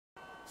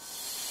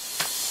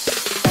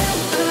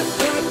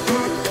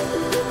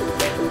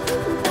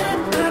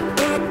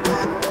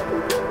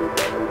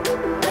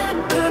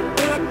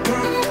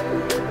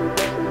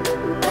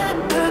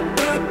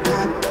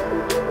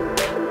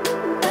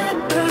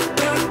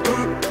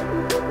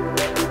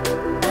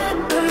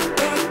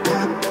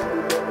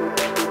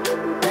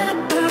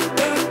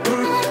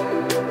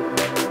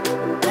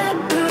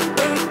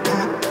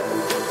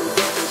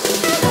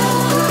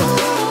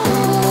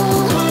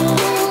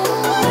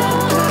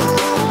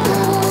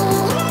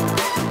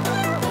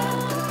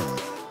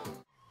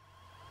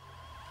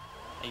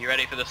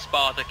ready for the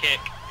Sparta kick.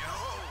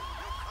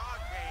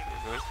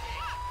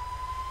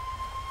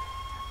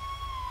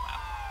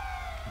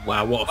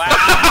 Wow, what a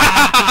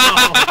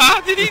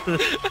Wow! Did he?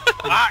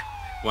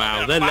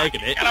 wow, they're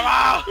legging it. Get him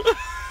out!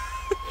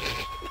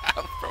 That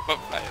was proper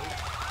fail.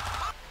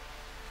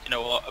 You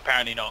know what?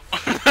 Apparently not.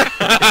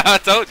 I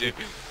told you.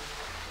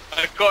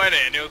 I got in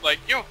it and it was like,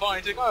 you're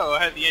fine to go. I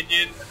had the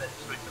engine and then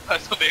switched the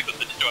personal vehicle to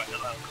destroy it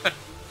alone.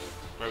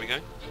 Where are we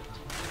going?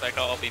 Like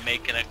I'll be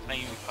making a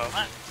claim for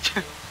that.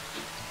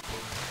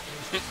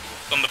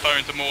 On the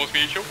phone to Moore's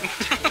Mutual.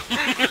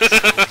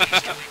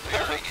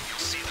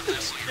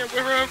 Yeah,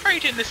 we're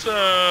raiding this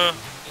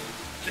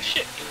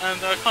ship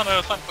and kind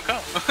of something for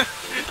car.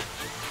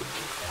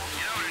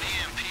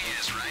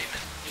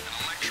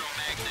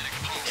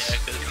 Yeah,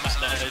 because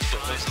Matt knows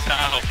sort of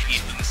how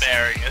Ethan's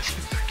bearing us.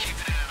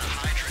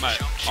 Mate,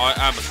 I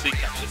am a sea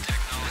captain.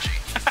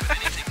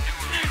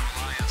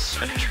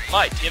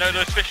 Mate, you know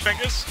those fish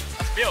fingers?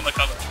 That's me on the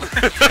cover.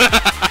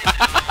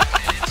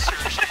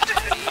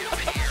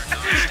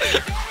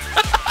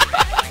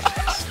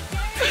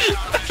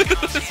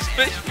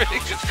 Fish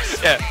fingers.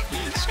 Yeah.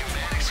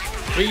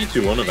 What are you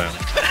two on about?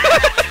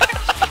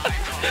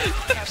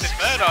 Captain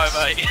Bird Eye,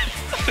 mate.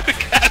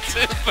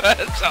 Captain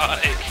Bird's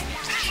Eye.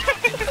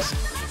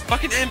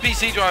 Fucking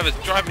NPC drivers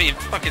drive me in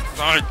fucking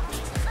zone.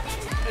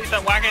 Please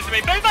don't whack into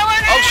me. Please don't whack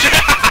into me! Oh shit!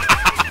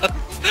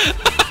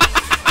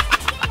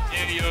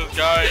 Idiots,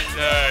 guys,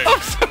 no.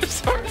 I'm so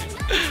sorry.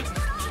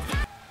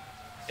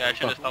 Yeah, I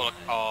should have stolen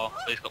a car.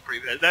 Please got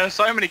previous. There are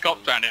so many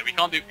cops around here. We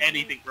can't do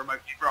anything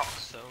remotely wrong.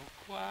 So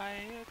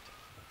quiet.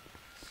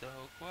 So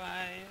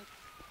quiet.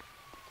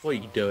 What are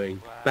you doing?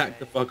 Quiet. Back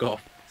the fuck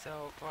off.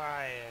 So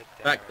quiet.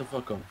 Darren. Back the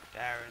fuck off.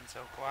 Darren,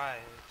 so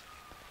quiet.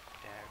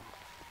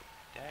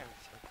 Darren,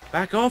 so quiet.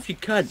 Back off, you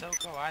cunt. So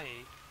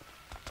quiet.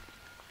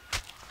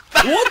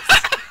 What?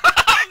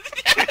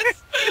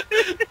 Yes!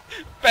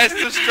 Best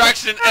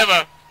distraction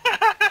ever.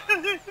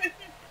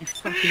 You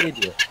fucking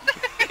idiot.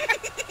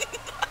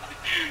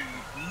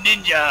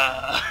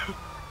 Ninja!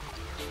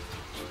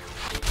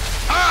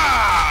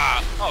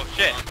 Ah! Oh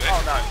shit.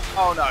 Oh no.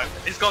 Oh no.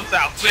 It's gone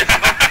south. Jack!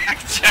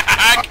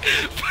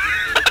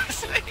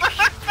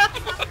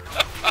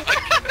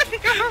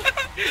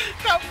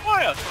 That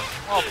fire!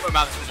 Oh, put him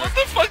out. What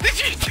the fuck did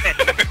you do?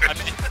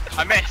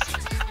 I missed.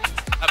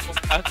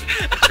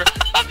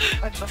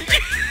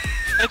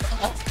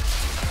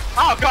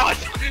 Oh god!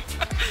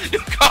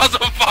 Your car's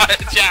on fire,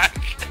 Jack!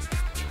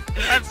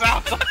 That's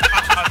out.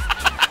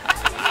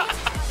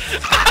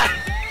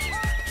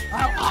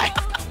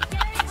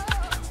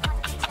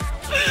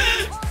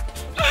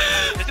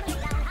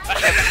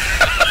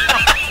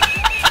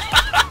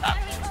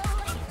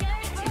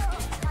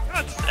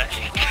 God's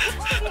sake.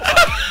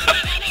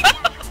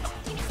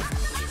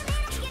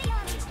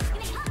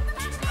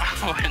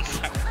 Oh, and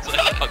so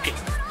fucking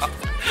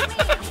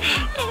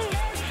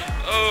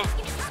Oh.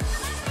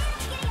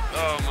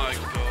 Oh my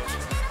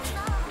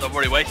god. I've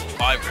already wasted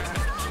 5 of it.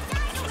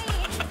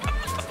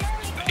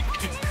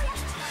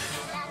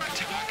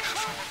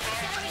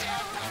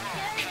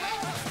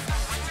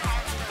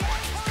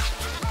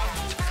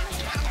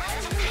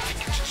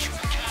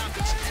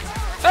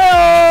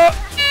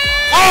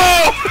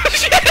 Oh!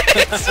 Shit!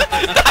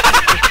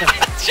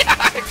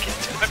 Jack!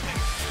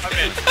 I'm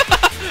in.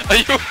 Are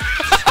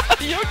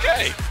you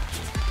okay?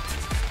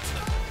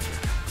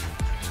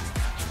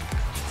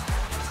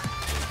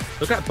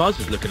 Look at Buzz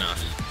is looking at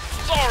us.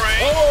 Sorry!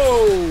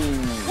 Oh!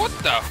 What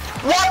the?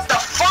 What the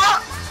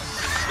fuck?!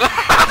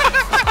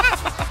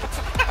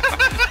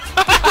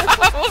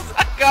 What's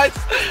that, guys?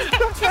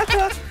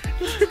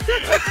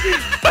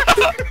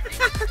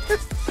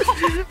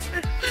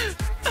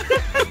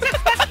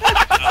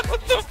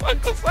 What the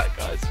fuck was that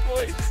guy's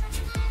voice?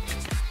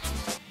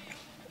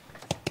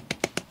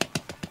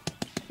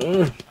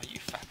 Are you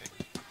fapping?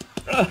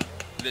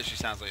 Literally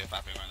sounds like you're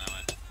fapping right now,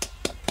 mate.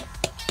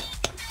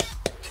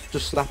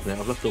 Just slapping it,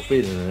 I've left all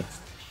feeling in it.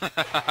 Where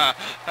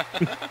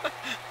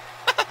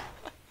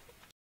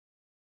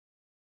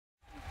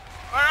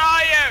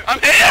are you?! I'm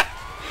here!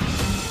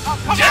 Oh,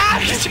 come Jack!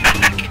 on!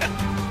 Jack!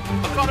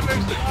 I've got to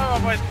move slow,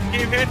 otherwise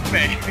you hit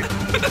me!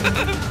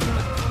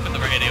 Put the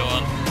radio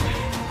on.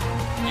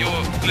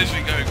 You're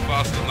literally going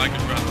faster than I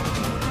can run.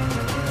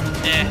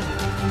 Yeah.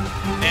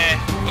 Yeah.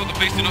 Well, the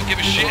police do not give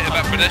a shit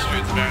about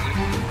pedestrians, apparently.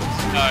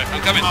 No.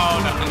 I'm coming. Oh,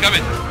 no. I'm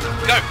coming.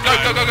 Go, go,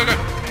 go, go, go, go.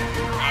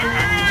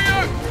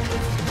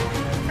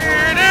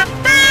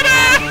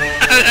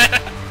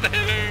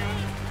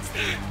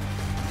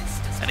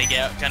 Can he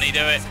get up? Can he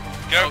do it?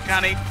 Go. Oh,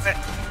 can he?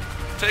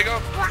 Take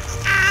off.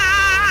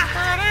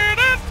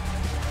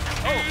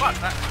 Oh, fuck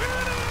that.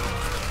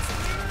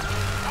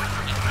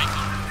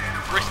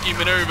 Risky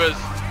maneuvers.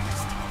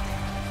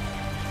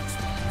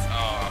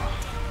 Oh.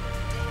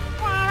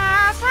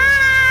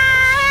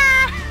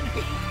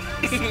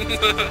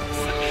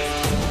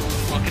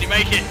 Oh, can he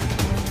make it?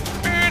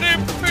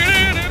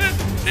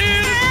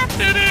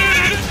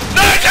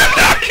 No, Jack,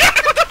 no!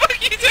 What the fuck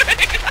are you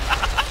doing?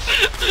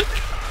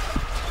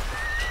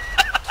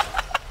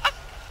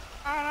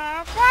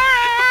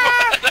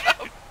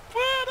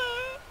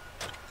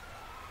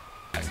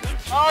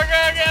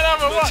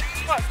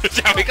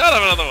 Yeah, we can't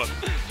have another one.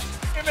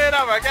 Give me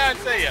another, I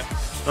guarantee you.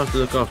 I have to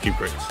look after you,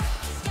 pricks.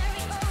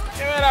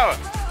 Give me another.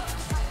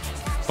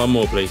 One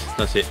more, please.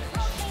 That's it.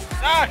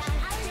 No!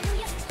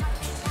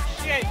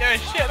 She ain't doing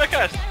shit, look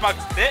at her smug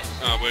bitch.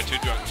 Oh, we're too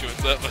drunk to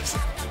insert this.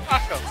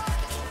 Fuck off.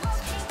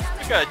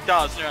 Look at her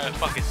dancing around her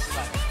fucking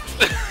slut.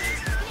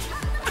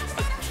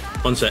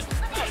 One set.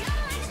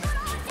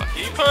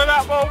 You pulling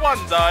out more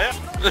ones, are you?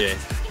 Yeah.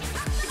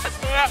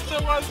 Pulling out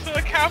some ones for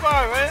the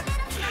camo, eh?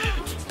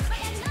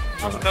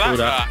 Alright, that pull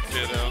that.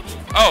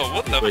 Oh,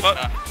 what the Wait. fuck?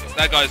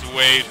 That guy's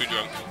way too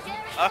drunk.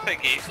 I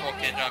think he's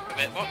walking drunk a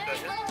bit. What the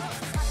hell?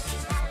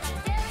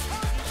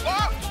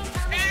 What?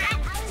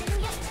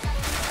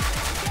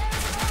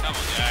 Come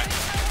on, Jack.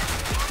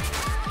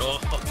 Oh,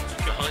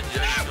 behind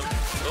you.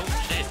 Oh,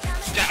 shit.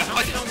 Jack,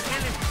 I can't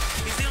kill him.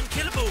 He's the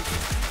unkillable.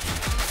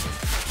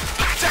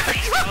 Jack!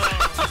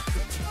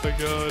 Oh my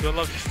god, I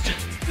love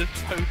just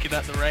poking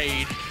at the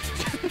raid.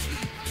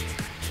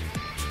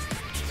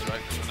 That's right,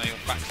 from the nail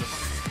back to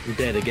the I'm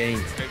dead again.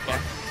 Go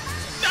back.